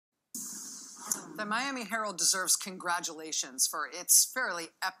The Miami Herald deserves congratulations for its fairly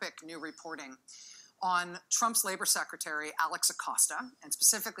epic new reporting on Trump's labor secretary, Alex Acosta, and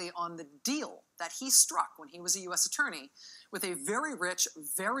specifically on the deal that he struck when he was a U.S. attorney with a very rich,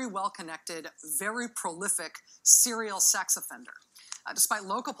 very well-connected, very prolific serial sex offender. Despite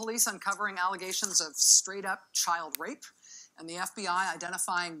local police uncovering allegations of straight-up child rape and the FBI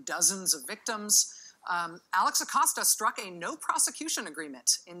identifying dozens of victims, Alex Acosta struck a no prosecution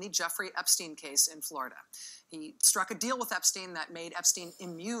agreement in the Jeffrey Epstein case in Florida. He struck a deal with Epstein that made Epstein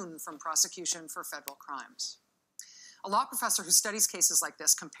immune from prosecution for federal crimes. A law professor who studies cases like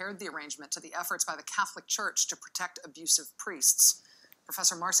this compared the arrangement to the efforts by the Catholic Church to protect abusive priests.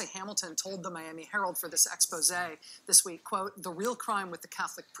 Professor Marci Hamilton told the Miami Herald for this expose this week, quote, "The real crime with the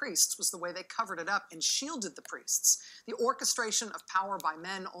Catholic priests was the way they covered it up and shielded the priests. The orchestration of power by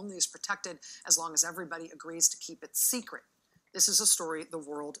men only is protected as long as everybody agrees to keep it secret. This is a story the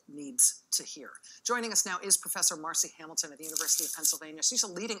world needs to hear." Joining us now is Professor Marci Hamilton at the University of Pennsylvania. She's a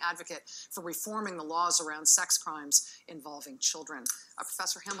leading advocate for reforming the laws around sex crimes involving children.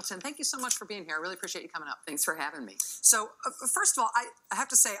 Professor Hamilton, thank you so much for being here. I really appreciate you coming up. Thanks for having me. So, first of all, I have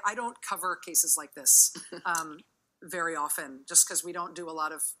to say I don't cover cases like this very often, just because we don't do a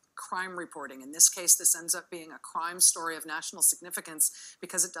lot of crime reporting. In this case, this ends up being a crime story of national significance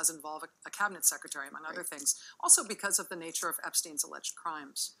because it does involve a cabinet secretary, among other things. Also because of the nature of Epstein's alleged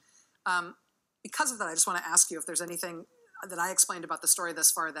crimes. Because of that, I just want to ask you if there's anything that I explained about the story thus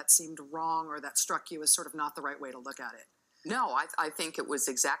far that seemed wrong or that struck you as sort of not the right way to look at it. No, I think it was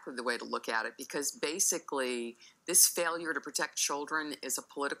exactly the way to look at it, because basically this failure to protect children is a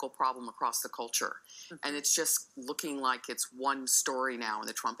political problem across the culture. And it's just looking like it's one story now in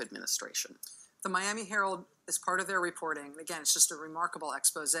the Trump administration. The Miami Herald, as part of their reporting, again, it's just a remarkable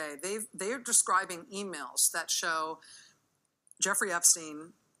expose. They are describing emails that show Jeffrey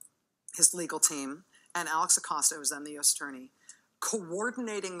Epstein, his legal team, and Alex Acosta, who was then the U.S. attorney,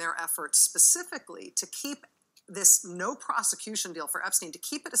 coordinating their efforts specifically to keep this no prosecution deal for Epstein, to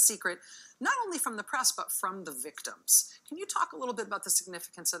keep it a secret, not only from the press, but from the victims. Can you talk a little bit about the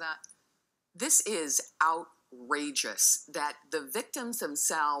significance of that? This is outrageous that the victims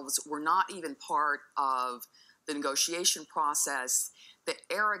themselves were not even part of the negotiation process. The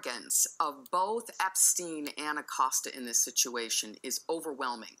arrogance of both Epstein and Acosta in this situation is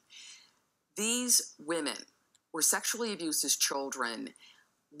overwhelming. These women were sexually abused as children,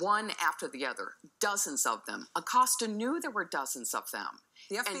 one after the other, dozens of them. Acosta knew there were dozens of them.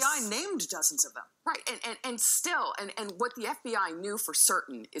 The FBI named dozens of them. Right, and still, and what the FBI knew for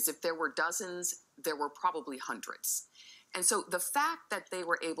certain is if there were dozens, there were probably hundreds. And so the fact that they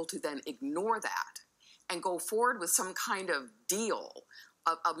were able to then ignore that and go forward with some kind of deal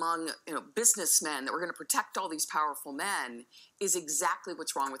among businessmen that were going to protect all these powerful men is exactly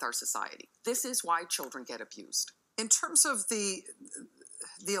what's wrong with our society. This is why children get abused. In terms of the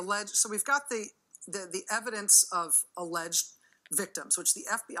alleged, so we've got the evidence of alleged victims, which the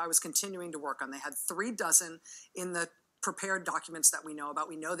FBI was continuing to work on. They had 3 dozen in the prepared documents that we know about.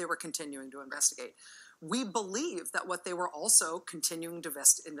 We know they were continuing to investigate. We believe that what they were also continuing to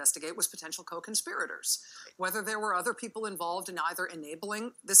investigate was potential co-conspirators, whether there were other people involved in either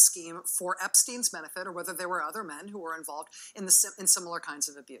enabling this scheme for Epstein's benefit or whether there were other men who were involved in similar kinds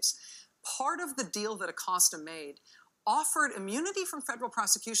of abuse. Part of the deal that Acosta made offered immunity from federal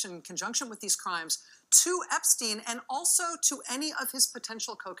prosecution in conjunction with these crimes to Epstein and also to any of his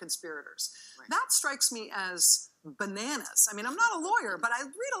potential co-conspirators. Right. That strikes me as bananas. I mean, I'm not a lawyer, but I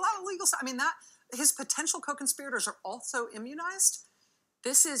read a lot of legal stuff. I mean, that his potential co-conspirators are also immunized?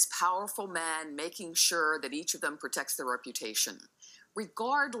 This is powerful men making sure that each of them protects their reputation,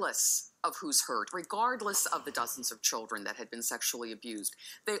 regardless of who's hurt, regardless of the dozens of children that had been sexually abused.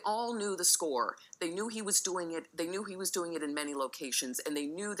 They all knew the score. They knew he was doing it. They knew he was doing it in many locations, and they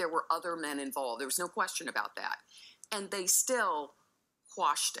knew there were other men involved. There was no question about that. And they still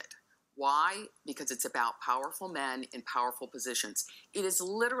quashed it. Why? Because it's about powerful men in powerful positions. It is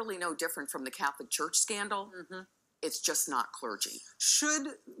literally no different from the Catholic Church scandal. It's just not clergy. Should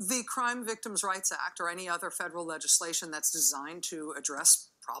the Crime Victims' Rights Act or any other federal legislation that's designed to address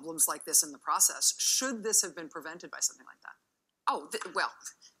problems like this in the process, should this have been prevented by something like that? Oh, well,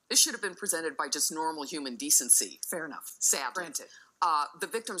 this should have been presented by just normal human decency. Fair enough. Sadly. Granted. The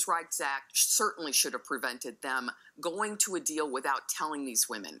Victims' Rights Act certainly should have prevented them going to a deal without telling these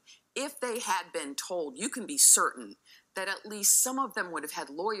women. If they had been told, you can be certain that at least some of them would have had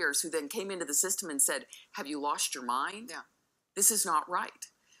lawyers who then came into the system and said, have you lost your mind? Yeah. This is not right.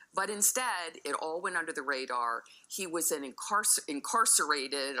 But instead, it all went under the radar. He was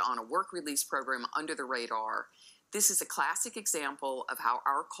incarcerated on a work release program under the radar. This is a classic example of how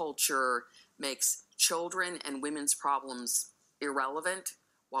our culture makes children and women's problems irrelevant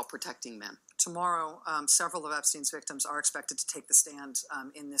while protecting men. Tomorrow, several of Epstein's victims are expected to take the stand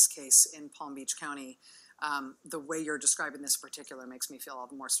in this case in Palm Beach County. The way you're describing this in particular makes me feel all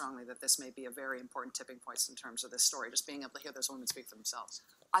the more strongly that this may be a very important tipping point in terms of this story, just being able to hear those women speak for themselves.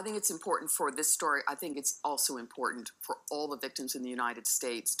 I think it's important for this story. I think it's also important for all the victims in the United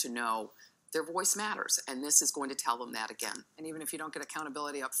States to know their voice matters, and this is going to tell them that again. And even if you don't get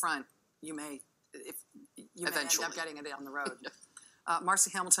accountability up front, you may end up getting it down the road.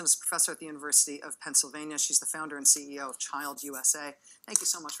 Marci Hamilton is a professor at the University of Pennsylvania. She's the founder and CEO of Child USA. Thank you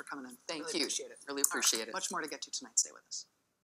so much for coming in. Thank you. Really appreciate it. Really appreciate it. Much more to get to tonight. Stay with us.